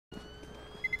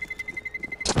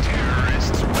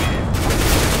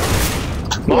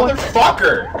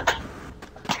Motherfucker!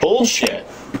 Bullshit.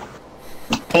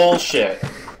 Bullshit.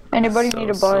 Anybody So need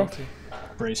a buy? salty.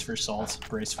 Brace for salt.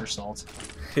 Brace for salt.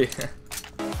 Yeah.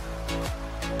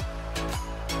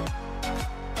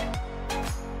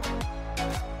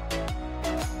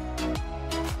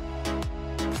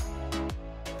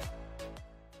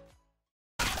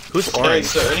 Who's Hey, orange?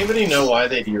 so anybody know why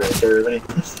they deranked everybody?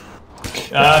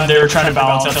 They were trying to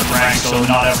balance out the rank, so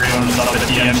not everyone was up at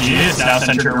DMG. It's now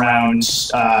centered around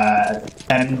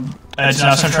it's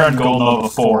now centered around Gold Nova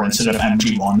 4 instead of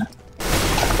MG1.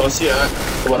 Well, see,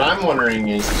 what I'm wondering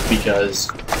is because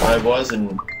I was a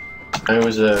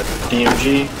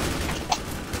DMG,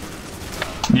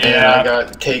 and I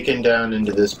got taken down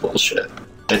into this bullshit,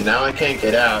 and now I can't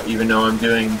get out, even though I'm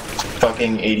doing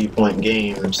fucking 80-point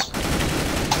games,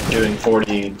 doing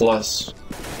 40+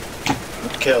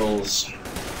 kills,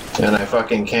 and I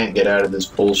fucking can't get out of this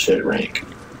bullshit rank.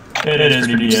 It is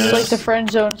BDS. It's like the friend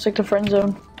zone. It's like the friend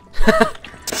zone.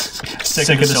 Sick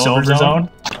of the silver zone?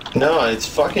 No, it's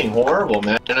fucking horrible,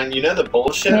 man. And you know the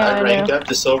bullshit? Yeah, I ranked up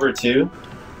to silver 2,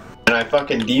 and I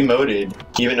fucking demoted,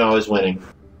 even though I was winning.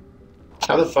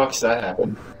 How the fuck's that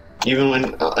happen? Even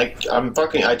when, like,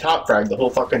 I top fragged the whole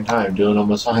fucking time, doing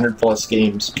almost 100+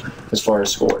 games as far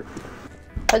as score.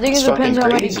 I think it depends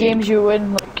on how many games you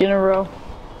win, like, in a row.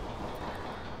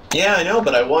 Yeah, I know,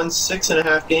 but I won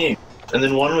 6.5 games, and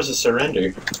then one was a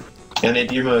surrender, and it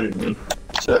demoted me.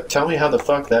 So tell me how the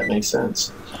fuck that makes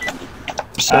sense.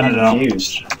 I'm so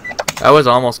confused. I was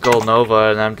almost Gold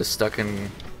Nova, and I'm just stuck in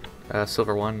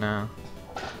Silver 1 now.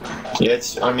 Yeah,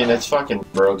 I mean, it's fucking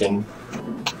broken.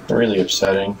 Really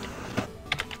upsetting.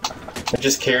 I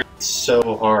just carried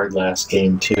so hard last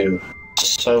game, too.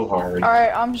 So hard.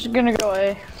 Alright, I'm just gonna go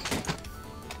A.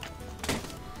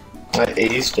 I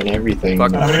aced and everything.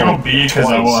 Fuck, I'm gonna go B because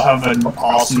I will have an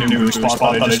awesome new boost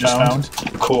spot that I just found.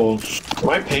 Cool.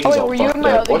 My ping's Oh wait, all were you fucked in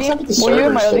my up. other What's game? up with the Were you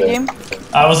in my servers other today? game?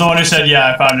 I was the one who said,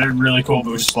 yeah, I found a really cool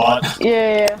boost spot.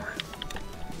 Yeah.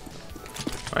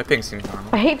 My ping seems normal.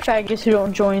 I hate faggots who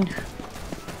don't join.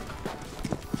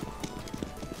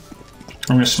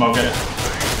 I'm gonna smoke it.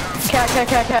 Cat.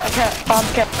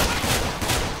 Bombs cat.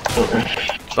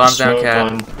 Bombs down, Smoke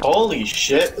cat. on. Holy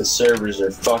shit, the servers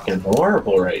are fucking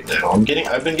horrible right now.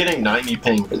 I've been getting 90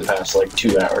 ping for the past like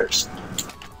 2 hours.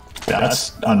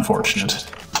 That's unfortunate.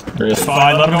 Really?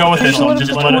 Fine, let him go with his one.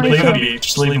 Just let him leave him 22. be.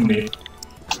 Just leave him be.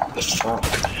 Fuck.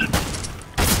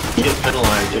 He gets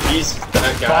penalized. If he's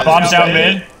that guy. Bombs that's down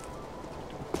bad,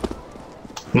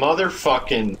 mid.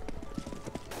 Motherfucking.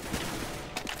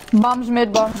 Bombs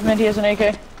mid, he has an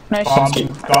AK. Nice.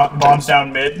 Bombs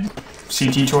down mid.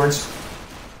 CT towards.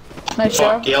 Nice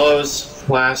Fuck, job. Yellow's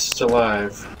last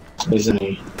alive, isn't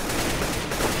he?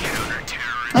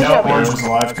 Nice No, job. Orange was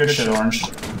alive. Good shit, Orange.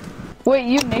 Wait,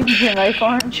 you named your knife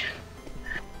orange?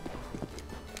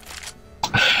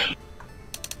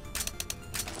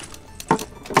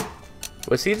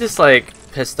 Was he just like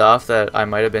pissed off that I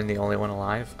might have been the only one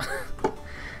alive?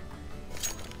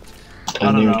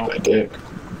 I don't know. My dick.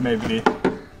 Maybe.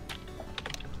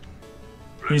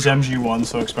 He's MG1,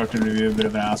 so expect him to be a bit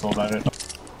of an asshole about it.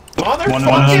 One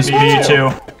of those B too.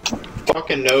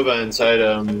 Fucking Nova inside,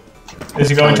 Is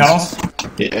he going tunnels?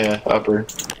 Yeah, upper.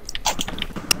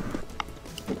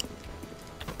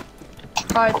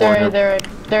 Alright, they're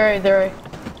right.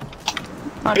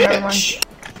 Oh, never mind. Bitch!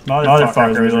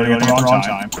 Motherfucker, he's loading at the wrong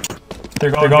time.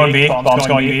 They're going B. Bomb's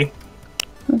going B.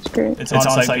 That's great. It's on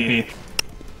site B.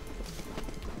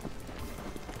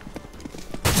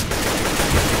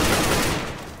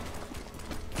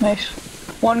 Nice.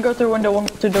 One go through window, one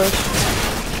go through doors.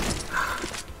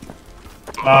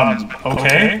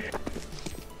 Okay.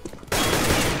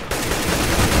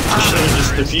 You should've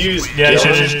just diffused. Yeah, you Dylan.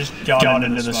 should've just gone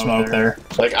into the smoke there.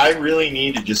 Like, I really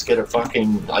need to just get a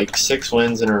fucking, like, 6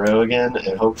 wins in a row again,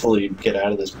 and hopefully get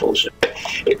out of this bullshit.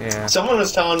 Yeah. Someone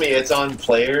was telling me it's on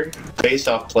player, based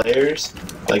off players,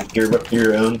 like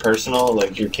your own personal,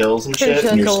 like your kills and shit,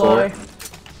 and your score.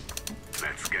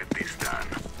 Let's get this done.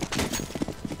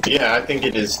 Yeah, I think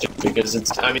it is too, because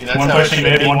it's, I mean, that's One how it pushing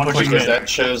should mid, be, one pushing because mid. that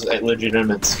shows a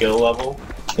legitimate skill level.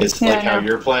 It's Yeah, like I how know.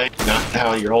 you're playing, not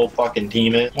how your whole fucking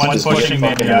team is. One Just pushing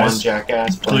mid, fucking guys. one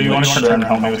jackass Do playing you want like to shit. turn and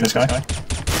help me with this guy?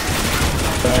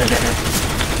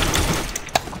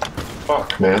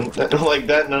 Fuck, man. Like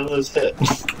that, none of those hit.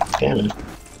 Damn it.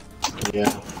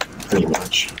 Yeah, pretty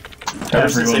much. Ever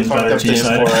since they Everyone's fucked better up the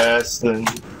T-side. M4S, then...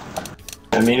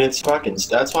 I mean, it's fucking...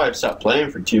 That's why I've stopped playing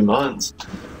for 2 months.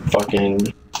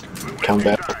 Fucking... Come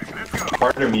back.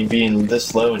 Part of me being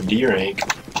this low in D rank.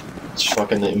 It's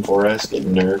fucking the M4S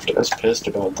getting nerfed. I was pissed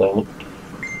about that.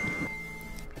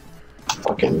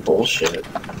 Fucking bullshit.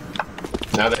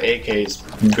 Now the AK's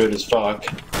good as fuck.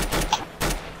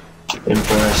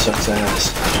 Emperor sucks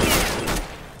ass.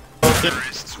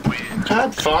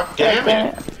 God fuck damn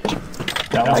it.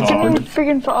 That I was couldn't awkward. even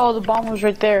freaking. Oh, the bomb was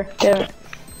right there. Damn it.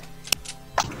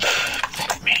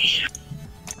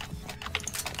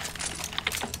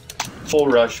 Full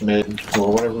rush mid,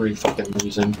 or whatever we fucking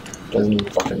losing. Doesn't even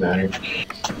fucking matter.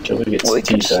 Until we get We to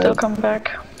can still T-side. come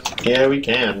back. Yeah, we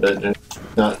can, but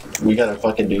not. We gotta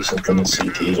fucking do something with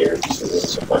CT here. This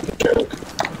is a fucking joke.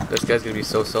 This guy's gonna be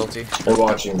so salty. They're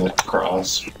watching the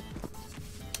cross.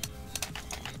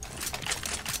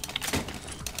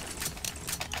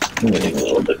 I'm getting a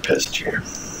little bit pissed here.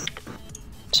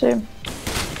 Same.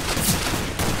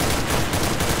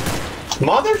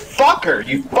 Motherfucker!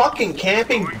 You fucking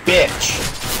camping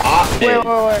bitch! Ah, mid.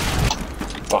 Wait.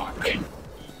 Fuck.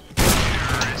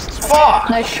 Fuck!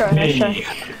 Nice try, nice try.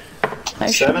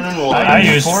 Nice 7 and 1. I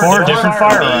used 4 different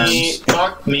firearms.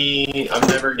 Fuck me. I'm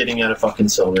never getting out of fucking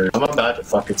silver. I'm about to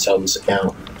fucking sell this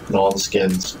account and all the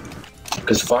skins.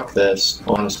 Cause fuck this,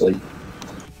 honestly.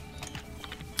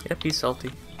 Yep, he's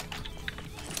salty.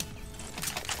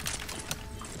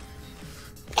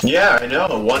 Yeah, I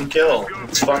know, 1 kill.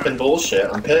 It's fucking bullshit.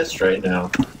 I'm pissed right now.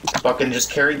 Fucking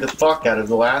just carried the fuck out of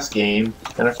the last game,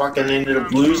 and I fucking ended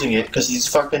up losing it because these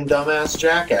fucking dumbass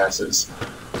jackasses.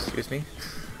 Excuse me?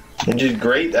 I did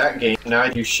great that game, now I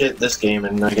do shit this game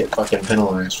and I get fucking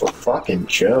penalized for a fucking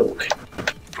joke.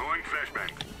 Throwing flashbang.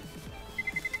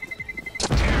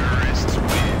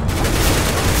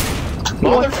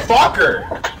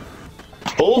 Motherfucker!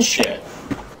 Bullshit.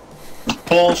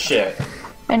 Bullshit.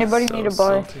 Anybody So need a buy?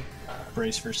 salty.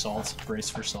 Brace for salt. Brace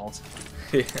for salt.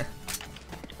 Yeah.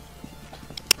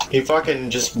 He fucking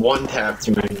just one-tapped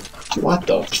me. What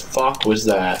the fuck was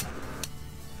that?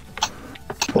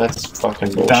 That's fucking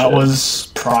bullshit. That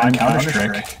was prime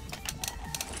Counter-Strike.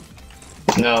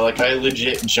 No, like I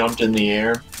legit jumped in the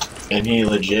air, and he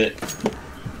legit...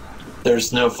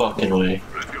 There's no fucking way.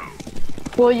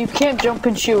 Well, you can't jump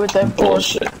and shoot with that board.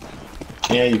 Bullshit.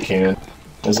 Yeah, you can.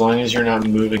 As long as you're not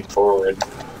moving forward.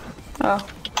 Oh.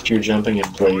 If you're jumping in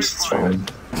place, it's fine.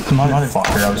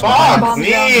 Motherfucker, I was Fuck Bomb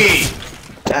me!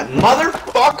 That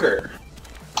motherfucker!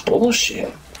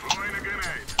 Bullshit. Throwing a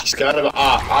grenade. He's gotta...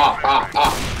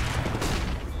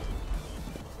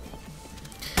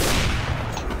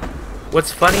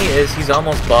 What's funny is he's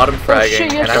almost bottom fragging,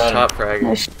 shit, yes. and I'm top fragging.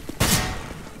 Nice.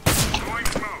 Throwing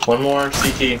smoke. One more,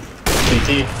 CT.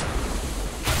 CT.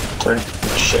 Or,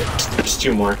 shit, there's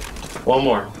 2 more. 1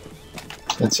 more.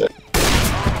 That's it.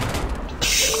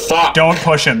 Fuck! Don't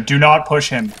push him. Do not push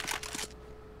him.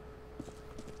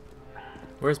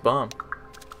 Where's bomb?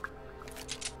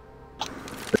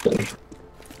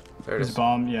 There it His is.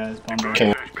 bomb, yeah, his bomb.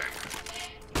 Okay.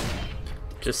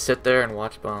 Just sit there and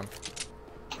watch bomb.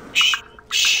 Shh,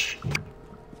 shh.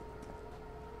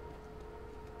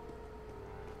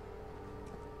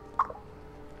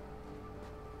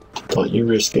 Don't you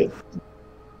risk it.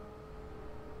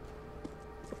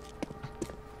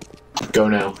 Go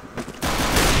now.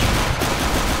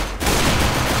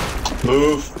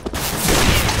 Move.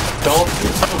 Don't.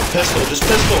 Oh, pistol. Just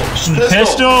pistol. Just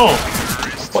pistol. Pistol!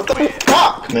 What the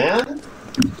fuck, man?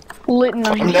 Lit in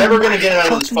I'm never gonna get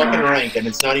out of this fucking rank, and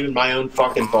it's not even my own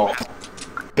fucking fault.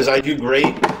 Because I do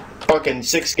great fucking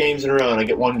 6 games in a row, and I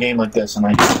get 1 game like this, and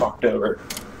I get fucked over.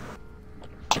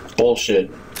 Bullshit.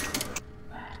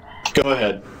 Go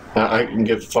ahead. I can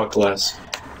give a fuck less.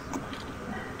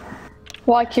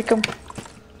 Why kick him?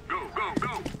 Go, go,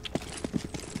 go.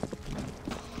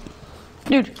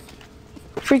 Dude.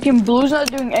 Freaking Blue's not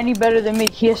doing any better than me.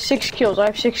 He has 6 kills. I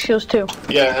have 6 kills too.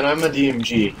 Yeah, and I'm a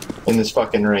DMG in this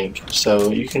fucking rank,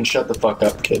 so you can shut the fuck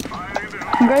up, kid.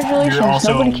 Congratulations. You're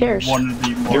also Nobody cares. one of the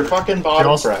more... You're fucking bottom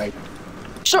also- frag.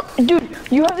 So, dude,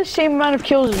 you have the same amount of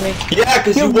kills as me. Yeah,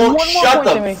 because you have won't 1 more shut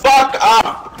point than me. the fuck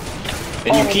up!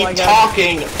 And you Oh keep my God.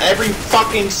 talking every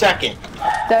fucking second.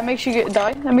 That makes you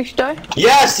die? That makes you die?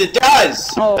 Yes, it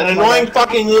does! Oh An my annoying God.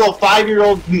 fucking little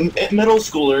 5-year-old middle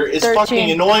schooler is 13.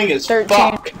 fucking annoying as 13.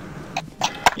 fuck.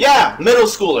 Yeah, middle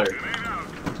schooler.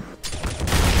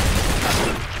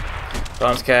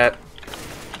 Bomb's cat.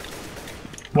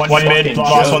 One Fucking mid,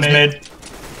 last joke. one's mid.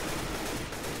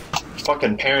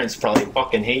 Fucking parents probably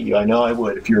fucking hate you. I know I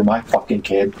would if you were my fucking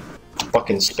kid.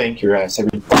 Fucking spank your ass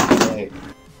every fucking day.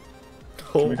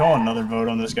 Can we call another vote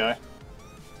on this guy?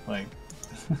 Like,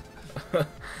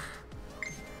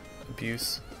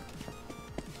 Abuse.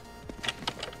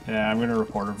 yeah, I'm gonna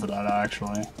report him for that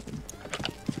actually.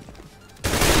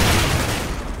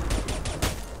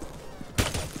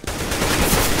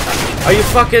 Are you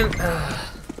fucking...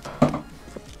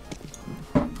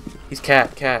 He's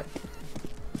cat.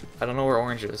 I don't know where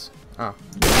orange is. Oh.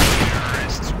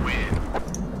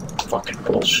 Fucking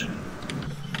bullshit.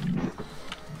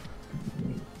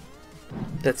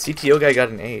 That CTO guy got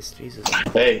an ace. Jesus.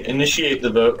 Hey, initiate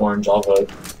the vote, Orange. I'll vote.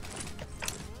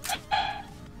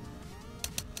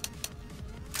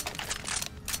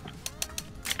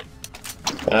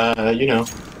 You know.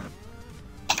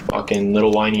 Fucking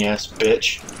little whiny ass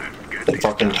bitch that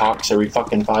fucking talks every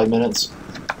fucking 5 minutes.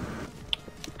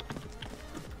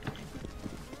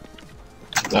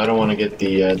 I don't want to get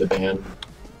the ban.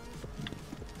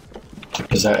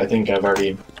 Because I think I've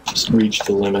already reached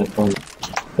the limit.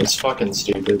 It's fucking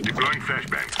stupid. Deploying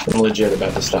flashbang. I'm legit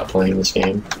about to stop playing this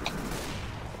game.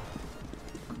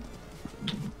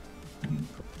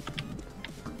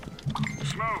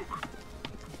 Smoke.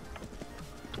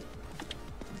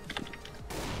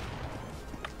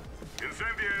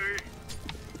 Incendiary.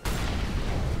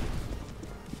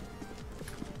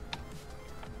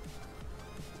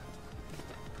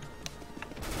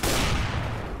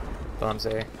 Bombs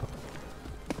A.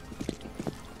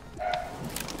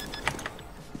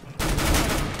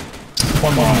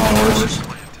 One long doors.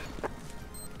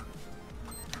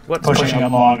 What? Pushing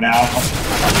along now.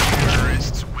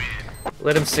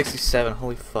 Let him 67.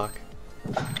 Holy fuck.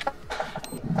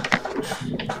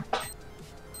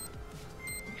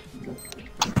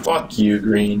 Fuck you,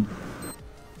 Green.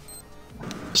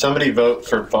 Somebody vote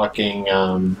for fucking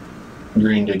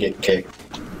Green to get kicked.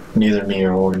 Neither me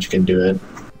or Orange can do it.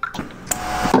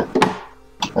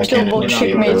 I Still can't bullshit,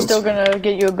 initiate mate. votes. Still gonna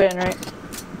get you a ban, right?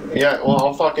 Yeah, well,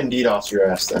 I'll fucking DDoS your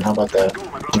ass then. How about that?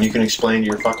 And you can explain to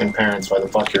your fucking parents why the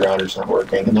fuck your router's not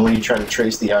working. And then when you try to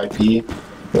trace the IP,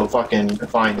 you'll fucking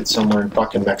find it somewhere in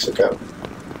fucking Mexico.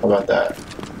 How about that?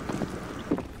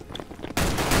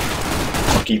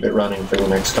 I'll keep it running for the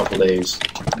next couple days.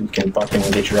 You can fucking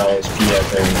get your ISP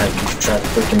out there and have you try to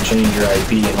freaking change your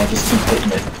IP, and I'll just keep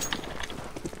hitting it.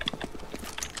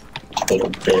 Little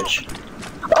bitch.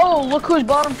 Oh, look who's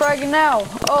bottom fragging now.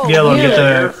 Oh, Yellow, yeah. get the-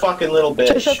 You're a fucking little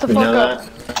bitch. Shut the You fuck know up.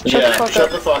 that? Shut Yeah, the fuck shut up.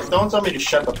 the fuck. Don't tell me to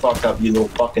shut the fuck up, you little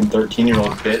fucking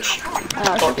 13-year-old bitch. Ah,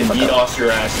 shut Fucking the fuck up. DDoS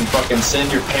your ass and fucking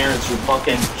send your parents your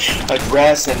fucking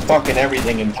address and fucking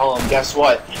everything and tell them, guess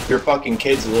what? Your fucking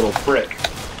kid's a little prick.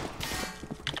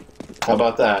 How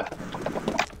about that?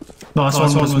 Last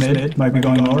one was mid. Might be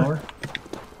going lower.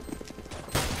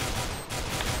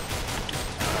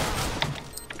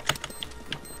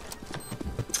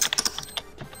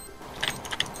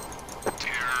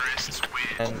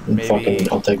 And And maybe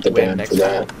fucking, I'll take the win ban next for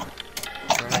that.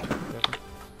 Right,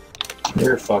 whatever.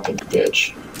 You're a fucking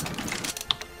bitch.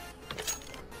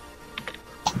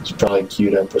 He's probably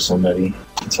queued up with somebody.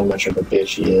 That's how much of a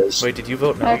bitch he is. Wait, did you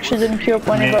vote no? I actually didn't queue up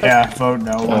anybody. Yeah, vote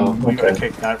no. Oh, We gotta okay.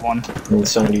 kick that one. And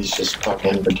somebody's just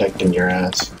fucking protecting your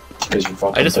ass. Because you're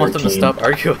fucking I just want them to 13. stop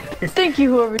arguing. Thank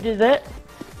you, whoever did that.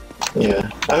 Yeah.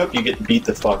 I hope you get beat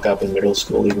the fuck up in middle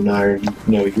school, even though I already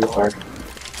know you are.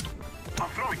 I'm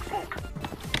throwing smoke.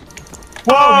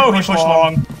 Whoa, he pushed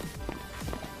long.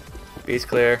 B's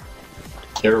clear.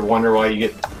 You ever wonder why you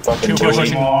get fucking Two pushing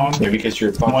bullied? long. Maybe because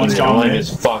you're fucking One's annoying dominant.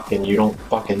 as fuck and you don't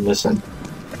fucking listen.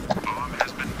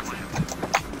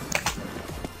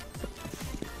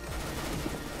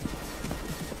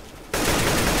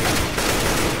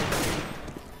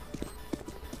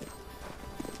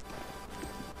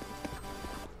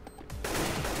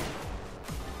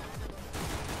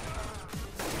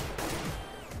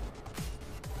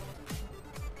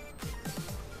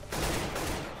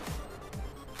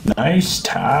 Nice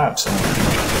taps.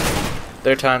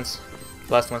 They're tons.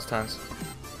 Last one's tons.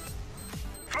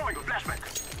 Throwing a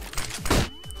flashbang.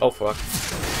 Oh fuck.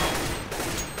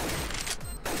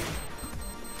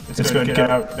 It's good. Get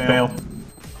out. Bail.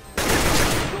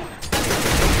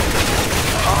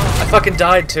 I fucking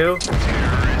died too.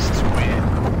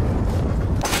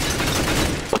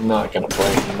 I'm not gonna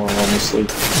play anymore, honestly.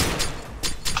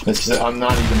 I'm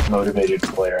not even motivated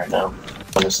to play right now.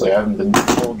 Honestly, I haven't been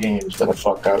the whole game's been a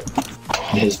fuck up.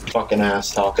 His fucking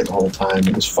ass talking the whole time.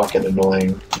 It was fucking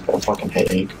annoying. Got a fucking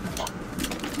headache.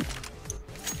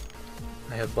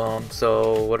 I have bomb.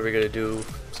 So what are we gonna do,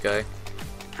 Sky?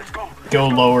 Let's go. Go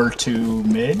lower to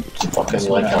mid. Fucking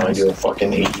like how I do a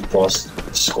fucking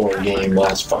 80+ score game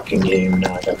last fucking game.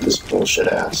 Now I got this bullshit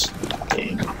ass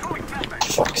game.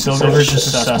 Fucking Silver's just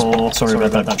a cesspool. Sorry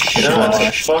about that shit No,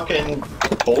 flash. it's fucking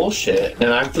bullshit.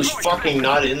 And I was fucking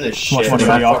not in this shit. What And do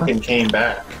I you offer? fucking came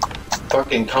back.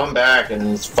 Fucking come back and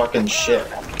it's fucking shit.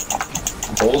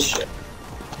 Bullshit.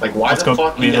 Like, why Let's the go,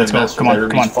 fuck Lee, you let's gonna go. mess Come with on,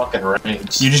 come everybody's on. fucking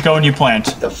ranks? You just go and you plant.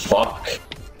 The fuck?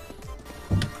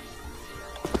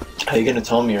 How you gonna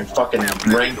tell me you're fucking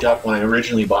ranked up when I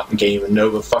originally bought the game in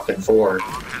Nova fucking 4?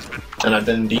 And I've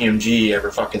been DMG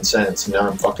ever fucking since, and now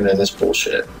I'm fucking in this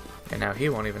bullshit. And now he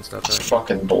won't even stop It's that.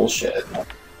 fucking bullshit.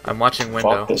 I'm watching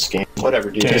window. Fuck this game.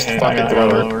 Whatever, dude. Okay, Just I fucking got throw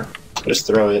it. lower. Just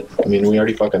throw it. I mean, we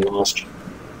already fucking lost.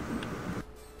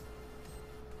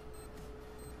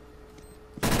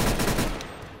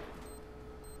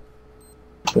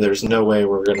 There's no way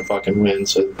we're gonna fucking win,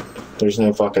 so there's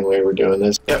no fucking way we're doing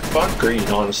this. Yeah, fuck green,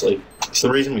 honestly. It's the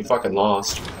reason we fucking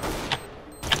lost.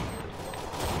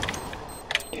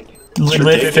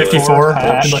 Lit 54,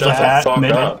 Shut left the hat, fuck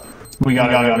mid. up. We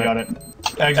got it.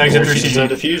 Exit through She's CT.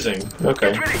 defusing.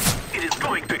 Okay. Ready. It is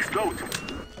going to explode.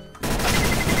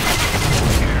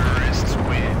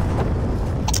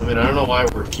 I mean, I don't know why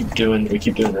we keep doing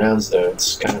rounds though.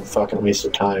 It's kind of a fucking waste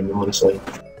of time, honestly.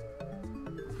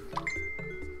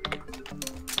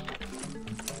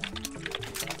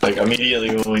 Like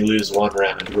immediately when we lose one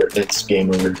round, it's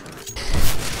game over.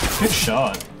 Good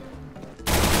shot.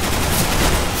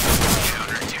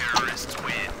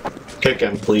 Kick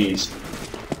him, please.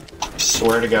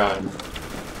 Swear to God.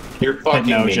 You're Hit fucking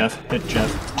no, me. Jeff. Hit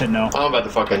Jeff. Hit no. I'm about to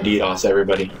fucking DDoS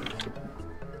everybody.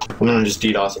 I'm gonna just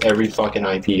DDoS every fucking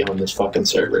IP on this fucking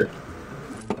server.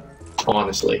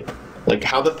 Honestly. Like,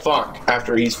 how the fuck,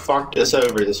 after he's fucked us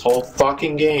over this whole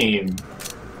fucking game,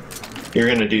 you're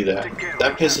gonna do that?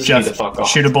 That pisses Jeff, me the fuck off.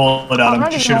 shoot a bullet at I'm him.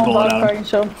 not Just even shoot a on bullet dog at fighting,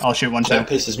 so. him. I'll shoot one too. That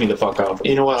pisses me the fuck off.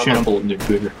 You know what? Shoot I'm him. not bullet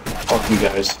nuclear. Fuck you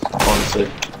guys,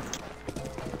 honestly.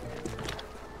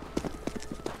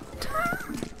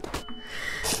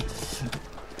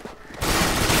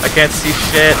 I can't see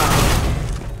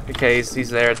shit. Okay, he's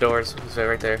there at doors. He's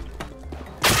right there.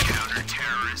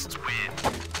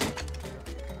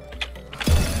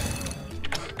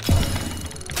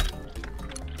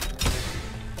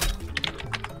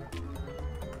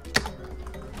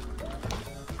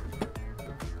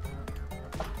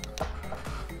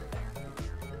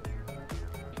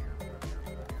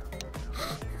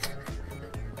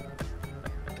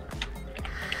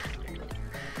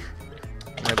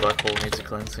 My butthole needs a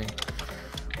cleansing.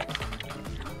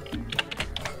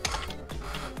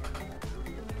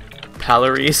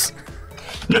 Calories.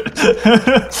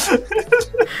 That's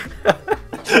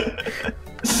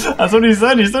what he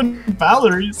said. He said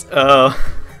calories. Oh.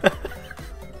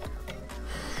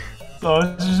 So I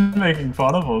was just making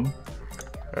fun of him.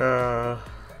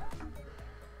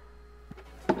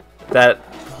 That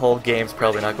whole game's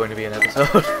probably not going to be an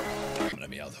episode.